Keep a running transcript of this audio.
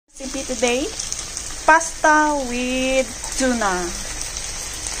Recipe today, pasta with tuna.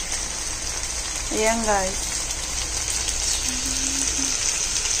 Ayan guys.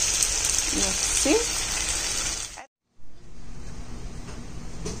 Yes, see?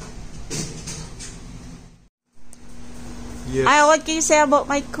 Yes. What can you say about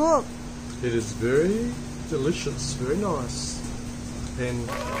my cook? It is very delicious, very nice. And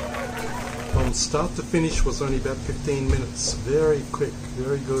from start to finish was only about 15 minutes. Very quick,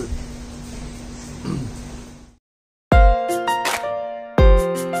 very good.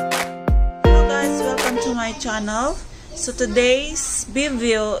 Hello guys, welcome to my channel. So today's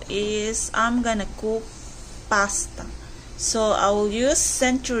video is I'm gonna cook pasta. So I will use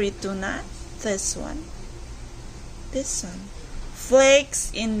century tuna, this one,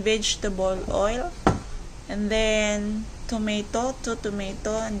 flakes in vegetable oil, and then tomato, 2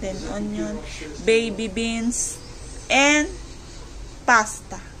 tomato, and then onion, baby beans, and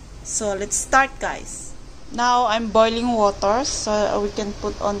pasta. So let's start guys. Now I'm boiling water so we can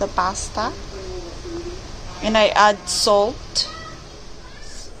put on the pasta, and I add salt.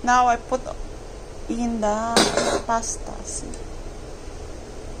 Now I put in the pasta. See?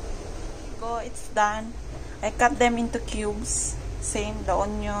 Go, it's done. I cut them into cubes. Same, the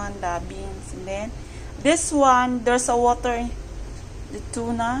onion, the beans, and then this one, there's a water, the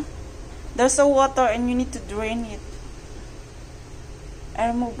tuna, there's a water and you need to drain it. I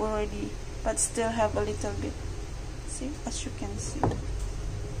removed already, but still have a little bit. See, as you can see.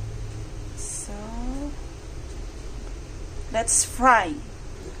 So, let's fry.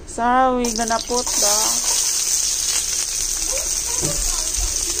 So we're gonna put the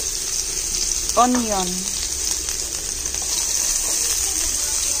onion.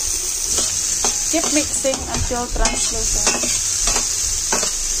 Keep mixing until translucent.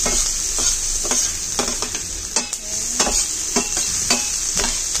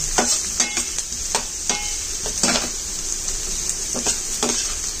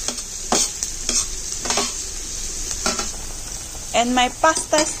 And my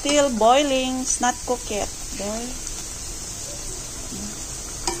pasta is still boiling. It's not cooked yet. There.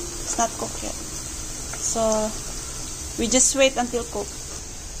 It's not cooked yet. So we just wait until cooked.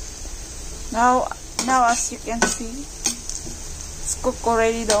 Now as you can see, it's cooked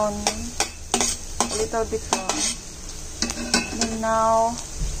already, the onion, a little bit more. And now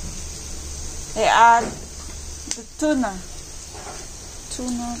I add the tuna.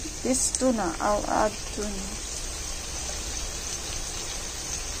 This tuna, I'll add tuna.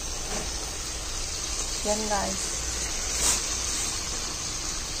 Then guys,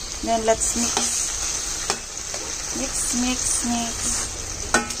 then let's mix.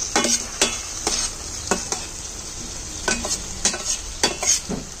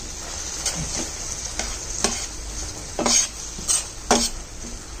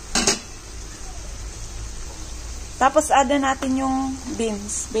 Tapos add natin yung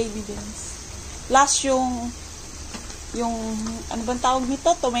beans, baby beans. Last yung ano bang tawag nito?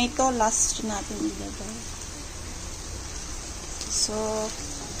 Tomato, last natin ilagay. So,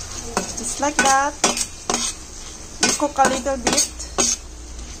 just like that. You cook a little bit.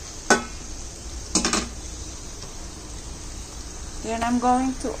 Then I'm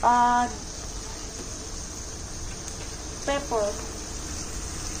going to add pepper.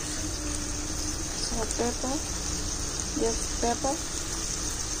 So, pepper. Yes, pepper.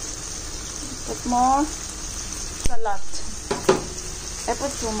 Put more. A lot. I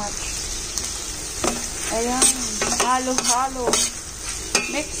put too much. Ayan. Halo.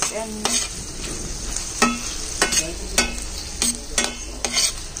 Mix and mix.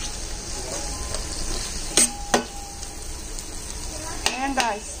 Ayan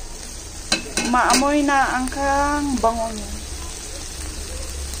guys. Maamoy na ang karang bango niya.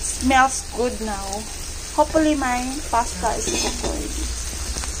 Smells good now. Hopefully my pasta is cooked already.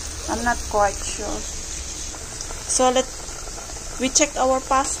 I'm not quite sure. So we check our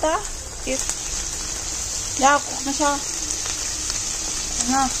pasta. If cook na siya.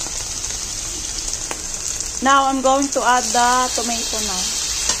 Now I'm going to add the tomato now.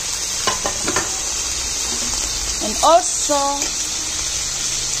 And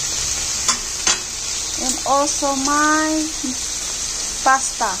also my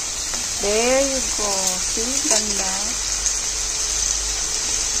pasta. There you go. See, ganda.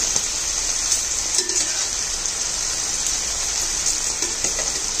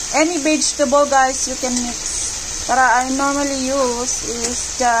 Any vegetable guys you can mix. But I normally use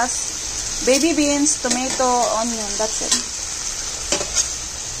is just baby beans, tomato, onion. That's it.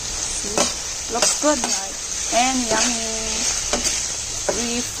 See? Looks good, right? And yummy.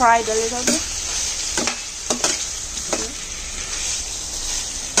 We fried a little bit.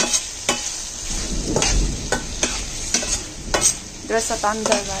 There's a thunder,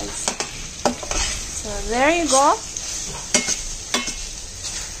 guys. So there you go.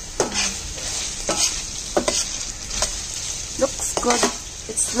 Looks good.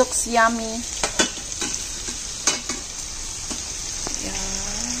 It looks yummy. Yeah.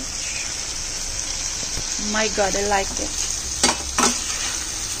 My God, I like it.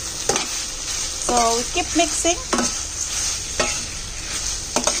 So we keep mixing.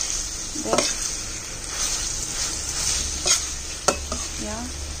 There. Yeah.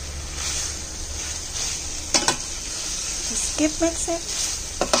 Just keep mixing.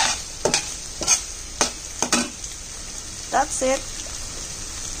 That's it.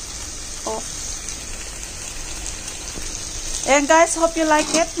 Oh. And guys, hope you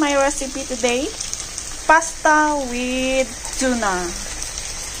like it. My recipe today. Pasta with tuna.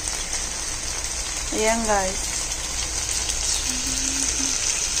 Ayan guys.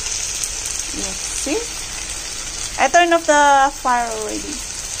 Yes, see? I turned off the fire already.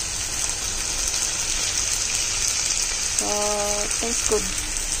 So, it tastes good.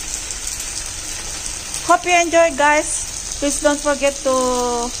 Hope you enjoyed, guys. Please don't forget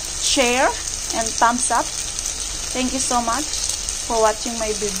to share and thumbs up. Thank you so much for watching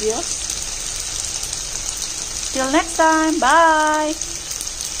my videos. Till next time. Bye!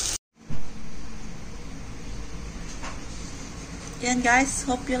 Yan guys,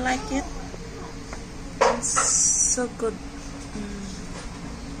 hope you like it. It's so good.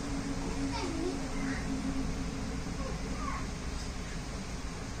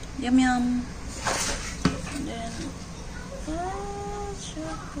 Yum yum. And then, so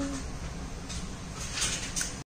good.